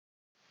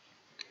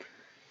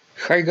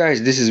Hi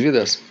guys, this is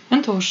Vidas.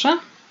 And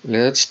Ausra.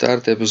 Let's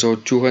start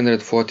episode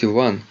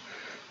 241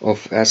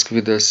 of Ask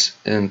Vidas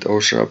and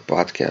Ausra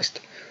podcast.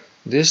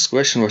 This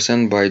question was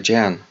sent by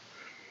Jan,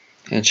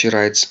 and she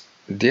writes,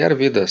 Dear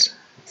Vidas,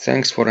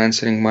 thanks for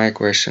answering my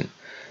question.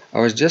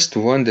 I was just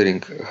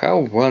wondering how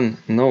one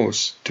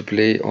knows to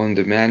play on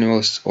the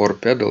manuals or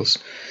pedals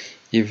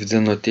if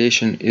the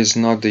notation is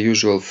not the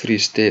usual 3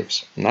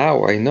 steps.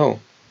 Now I know.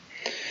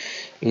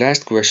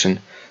 Last question,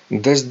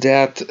 does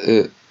that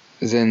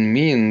then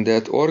mean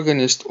that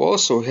organists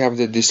also have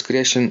the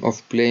discretion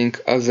of playing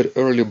other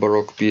early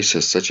Baroque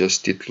pieces such as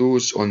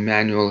Titlouse on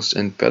manuals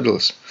and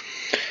pedals?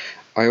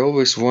 I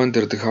always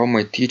wondered how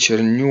my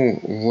teacher knew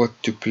what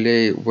to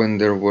play when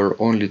there were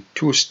only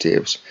 2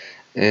 steps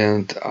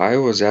and I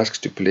was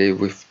asked to play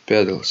with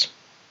pedals.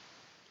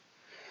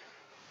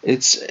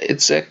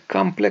 It's a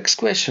complex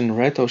question,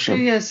 right, Ausra?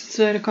 Yes, it's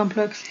very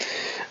complex.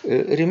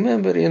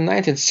 Remember in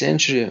 19th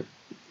century,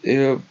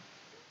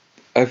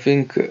 I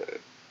think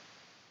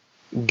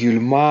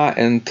Guillemin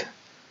and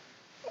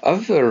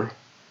other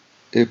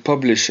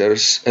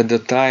publishers at the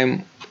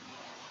time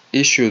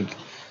issued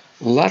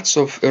lots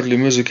of early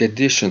music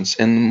editions,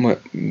 and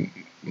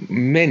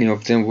many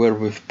of them were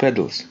with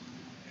pedals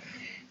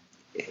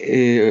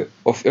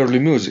of early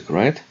music,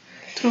 right?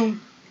 True.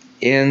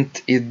 And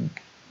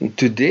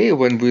today,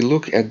 when we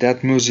look at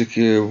that music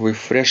with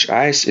fresh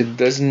eyes, it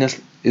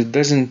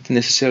doesn't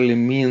necessarily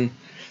mean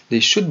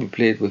they should be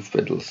played with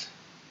pedals.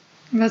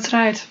 That's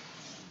right.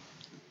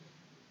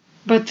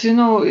 But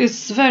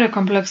it's a very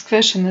complex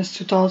question, as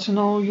you told.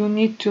 You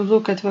need to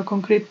look at the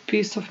concrete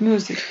piece of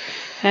music,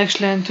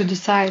 actually, and to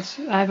decide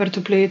either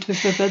to play it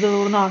with a pedal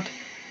or not.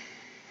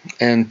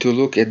 And to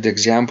look at the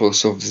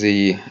examples of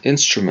the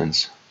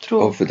instruments.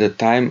 True. Of the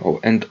time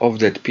and of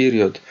that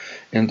period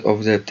and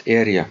of that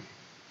area.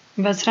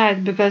 That's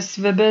right, because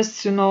the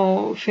best,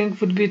 thing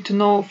would be to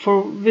know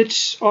for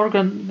which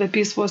organ the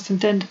piece was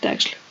intended,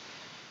 actually.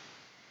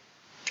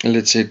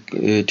 Let's say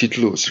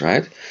Titlouse,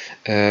 right?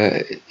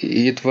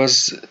 It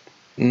was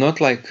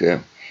not like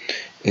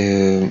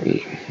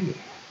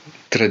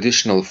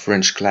traditional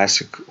French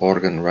classic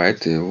organ, right?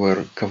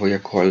 Where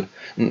Cavaillé-Coll,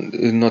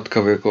 not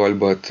Cavaillé-Coll,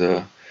 but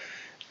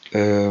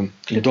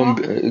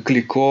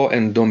Clicquot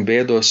and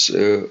Dombedos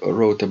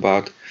wrote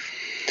about.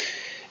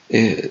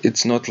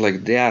 It's not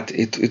like that.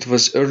 It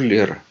was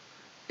earlier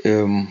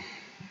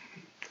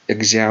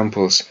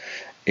examples,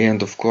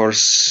 and of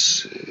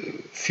course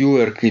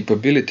fewer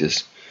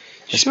capabilities.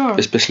 Sure.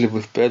 Especially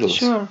with pedals.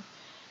 Sure.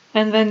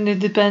 And then it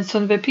depends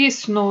on the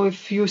piece.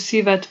 If you see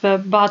that the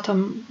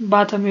bottom,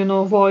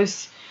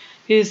 voice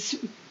has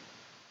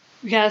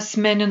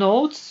many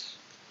notes,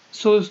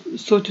 so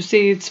to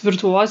say it's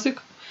virtuosic,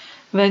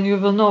 then you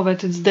will know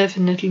that it's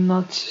definitely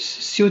not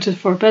suited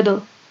for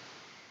pedal.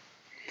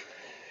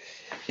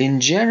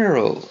 In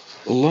general,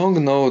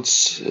 long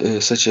notes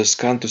such as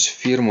cantus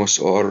firmus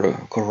or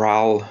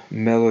chorale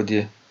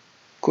melody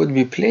could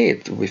be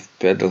played with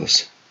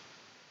pedals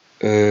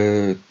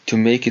to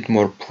make it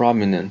more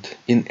prominent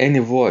in any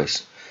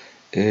voice.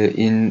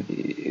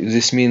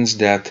 This means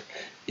that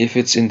if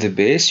it's in the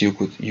bass, you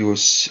could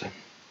use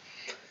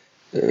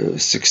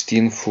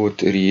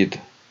 16-foot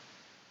reed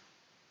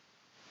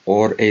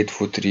or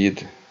 8-foot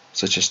reed,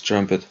 such as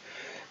trumpet.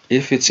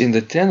 If it's in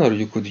the tenor,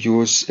 you could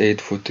use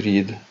 8-foot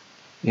reed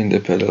in the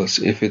pedals.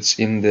 If it's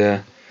in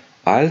the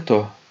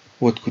alto,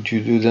 what could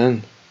you do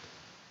then?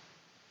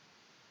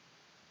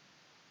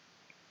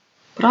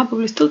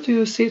 Probably still to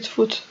use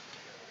 8-foot.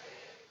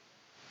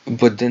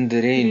 But then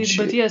the range.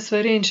 But yes,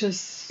 the range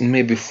is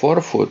maybe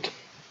 4-foot.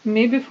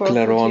 Maybe 4-foot.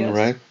 Clairon, yes.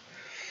 right?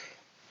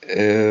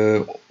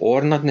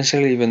 Or not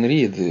necessarily even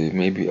reed,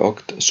 maybe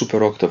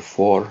super octave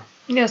 4.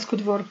 Yes,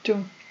 could work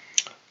too.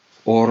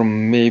 Or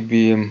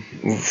maybe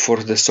for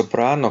the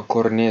soprano,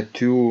 cornet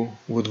 2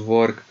 would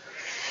work.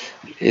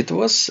 It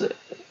was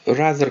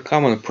rather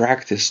common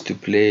practice to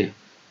play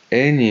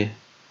any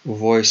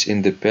voice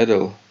in the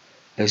pedal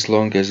as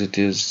long as it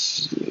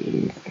is,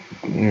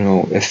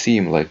 a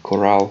theme like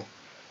chorale,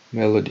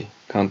 melody,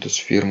 cantus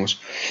firmus.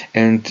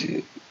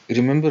 And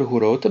remember who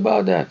wrote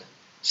about that?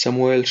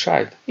 Samuel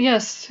Scheidt.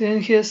 Yes, in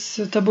his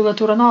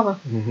Tabulatura Nova.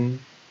 Mm-hmm.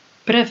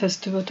 Preface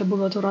to the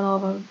Tabulatura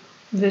Nova,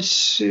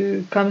 which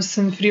comes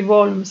in 3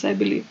 volumes, I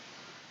believe.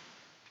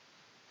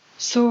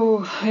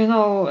 So,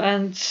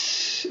 and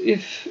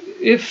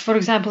if for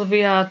example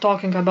we are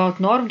talking about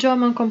North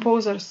German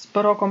composers,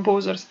 Baroque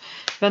composers,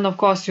 then of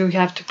course you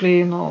have to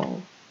play,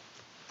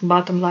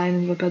 bottom line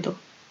in the pedal.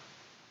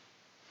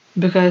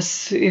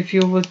 Because if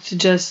you would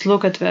just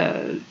look at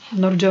the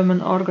North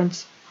German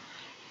organs,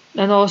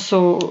 and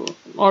also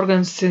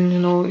organs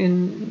in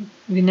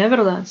the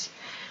Netherlands,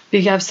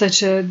 we have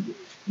such a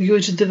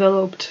huge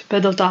developed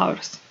pedal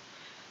towers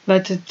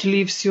that it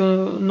leaves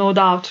you no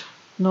doubt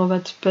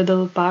that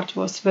pedal part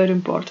was very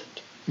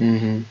important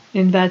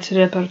in that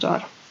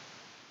repertoire.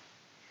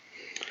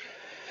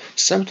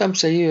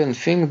 Sometimes I even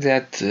think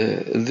that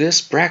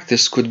this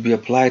practice could be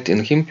applied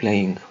in hymn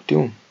playing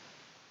too.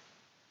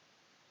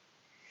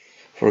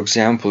 For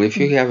example, if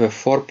you have a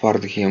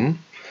 4-part hymn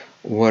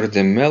where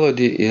the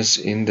melody is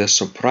in the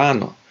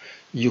soprano.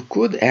 You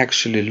could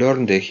actually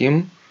learn the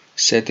hymn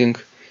setting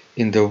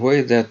in the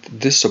way that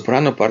this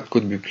soprano part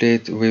could be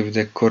played with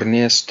the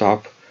cornet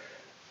stop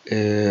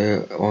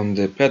on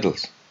the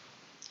pedals.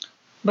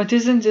 But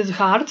isn't it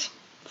hard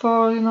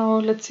for,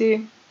 let's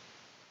see?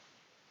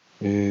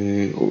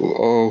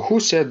 Who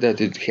said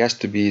that it has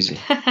to be easy?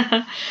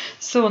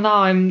 So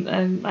now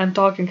I'm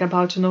talking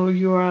about,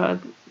 you are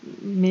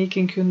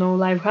making,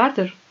 life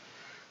harder.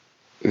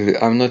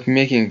 I'm not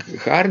making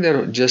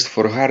harder just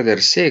for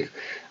harder's sake.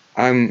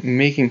 I'm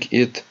making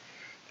it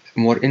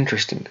more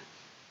interesting.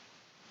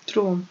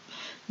 True.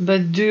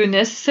 But do you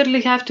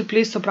necessarily have to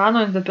play soprano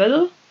in the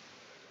pedal?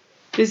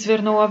 Is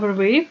there no other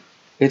way?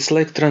 It's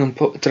like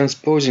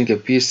transposing a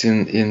piece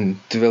in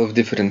 12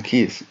 different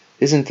keys.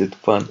 Isn't it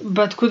fun?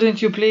 But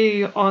couldn't you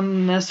play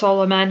on a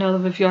solo manual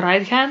with your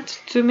right hand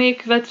to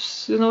make that,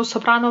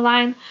 soprano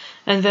line,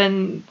 and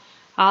then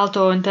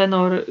alto and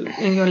tenor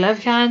in your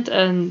left hand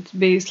and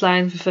bass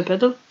line with a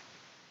pedal?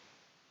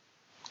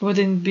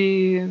 Wouldn't it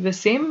be the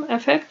same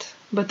effect,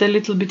 but a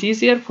little bit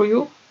easier for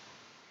you?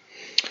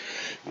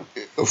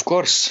 Of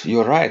course,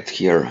 you're right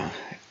here.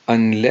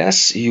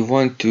 Unless you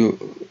want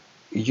to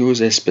use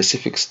a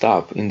specific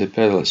stop in the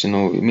pedals,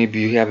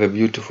 maybe you have a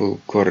beautiful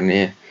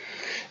cornet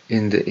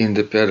in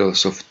the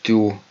pedals of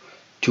 2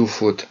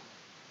 foot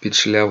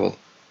pitch level,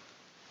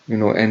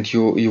 and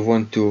you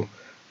want to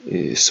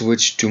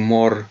switch to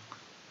more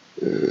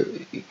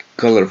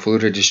colorful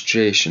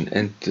registration,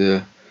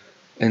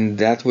 and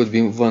that would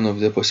be one of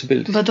the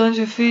possibilities. But don't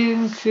you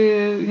think,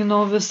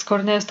 this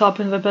cornet stop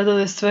in the pedal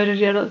is very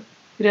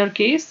rare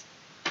case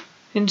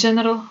in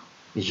general?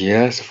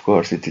 Yes, of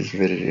course, it is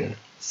very rare.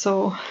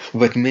 So,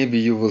 but maybe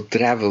you will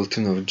travel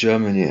to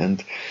Germany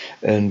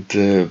and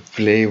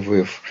play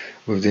with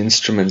the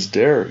instruments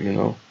there.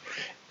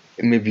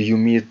 Maybe you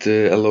meet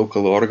a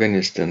local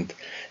organist and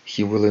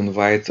he will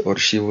invite or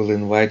she will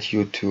invite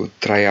you to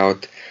try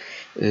out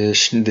the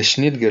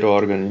Schnitger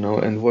organ.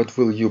 And what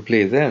will you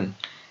play then?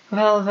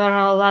 Well, there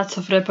are lots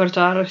of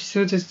repertoire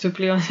suited to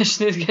play on the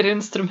Schnitger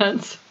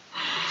instruments.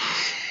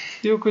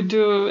 You could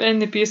do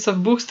any piece of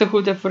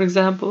Buxtehude, for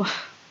example.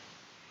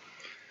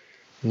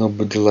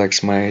 Nobody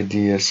likes my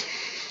ideas,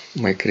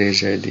 my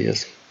crazy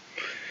ideas.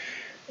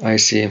 I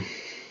see.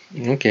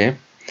 Okay,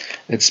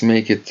 let's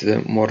make it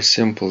more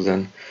simple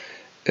then.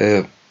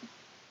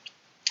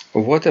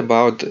 What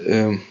about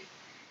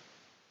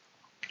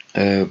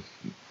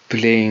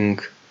playing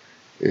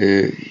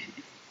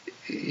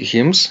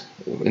hymns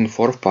in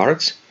 4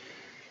 parts,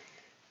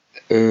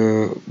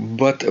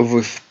 but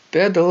with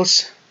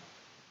pedals,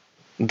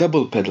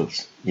 double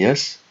pedals?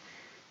 Yes,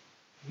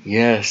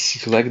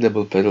 you like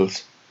double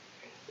pedals.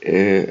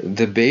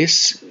 The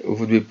bass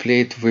would be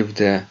played with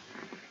the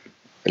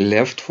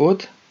left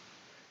foot,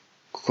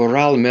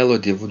 chorale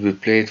melody would be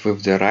played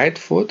with the right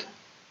foot,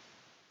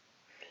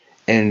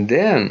 and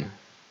then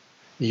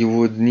you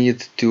would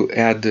need to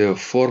add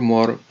 4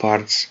 more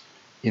parts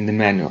in the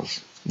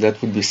manuals.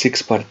 That would be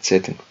 6-part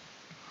setting.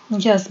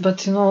 Yes,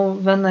 but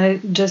when I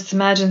just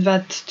imagine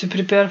that to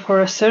prepare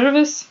for a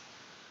service,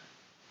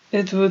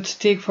 it would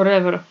take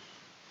forever.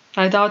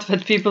 I doubt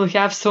that people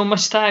have so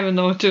much time,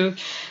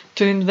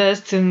 to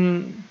invest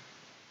in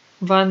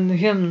one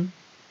hymn.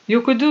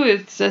 You could do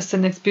it as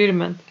an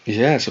experiment.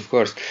 Yes, of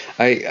course.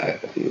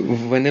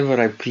 Whenever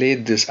I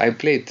played this, I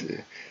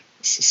played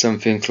some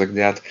things like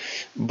that,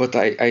 but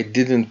I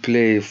didn't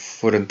play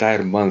for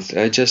entire month.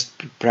 I just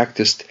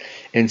practiced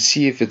and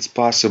see if it's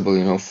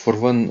possible, for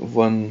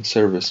one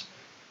service.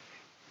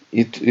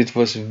 It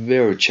was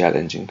very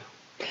challenging.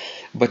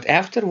 But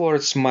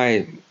afterwards,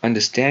 my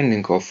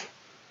understanding of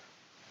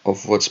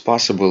what's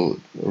possible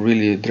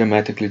really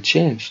dramatically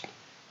changed.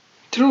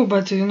 True,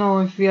 but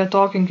if we are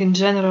talking in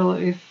general,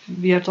 if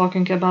we are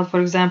talking about, for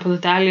example,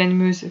 Italian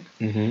music,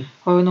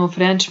 or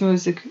French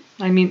music,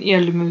 I mean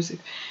early music,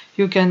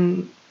 you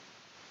can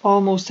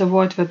almost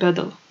avoid the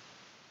pedal,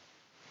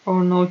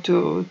 or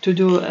to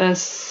do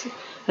as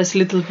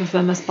little with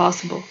them as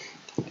possible.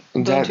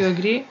 Don't you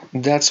agree?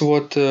 That's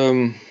what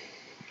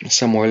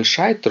Samuel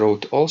Scheidt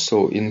wrote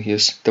also in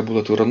his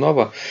Tabulatura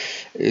Nova.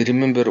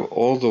 Remember,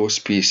 all those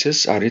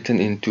pieces are written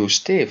in 2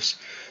 staves,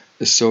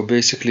 so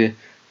basically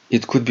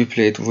it could be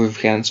played with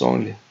hands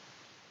only.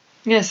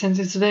 Yes, and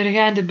it's very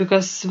handy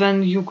because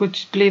then you could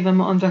play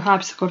them on the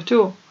harpsichord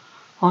too,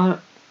 or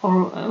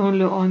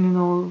only on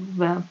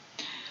the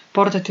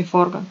portative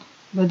organ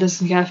that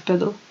doesn't have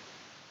pedal.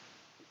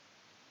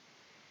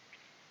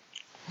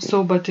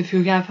 So, but if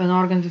you have an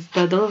organ with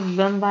pedal,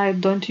 then why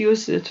don't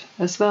use it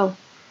as well?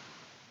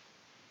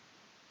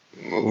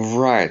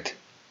 Right.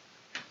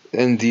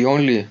 And the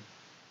only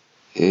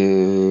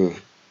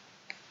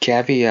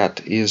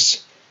caveat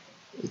is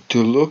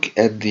to look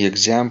at the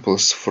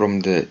examples from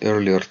the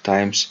earlier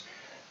times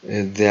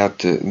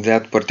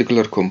that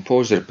particular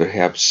composer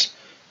perhaps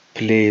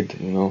played,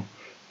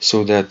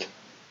 so that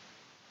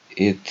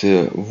it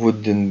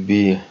wouldn't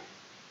be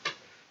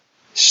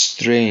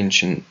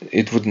strange and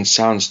it wouldn't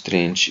sound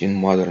strange in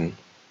modern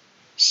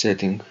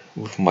setting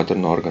with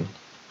modern organ.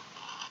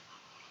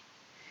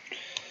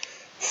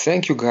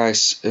 Thank you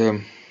guys.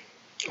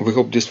 We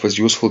hope this was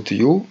useful to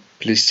you.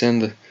 Please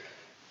send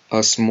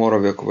us more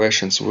of your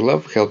questions. We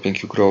love helping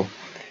you grow.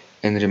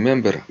 And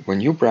remember, when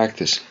you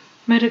practice,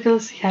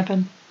 Miracles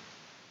happen.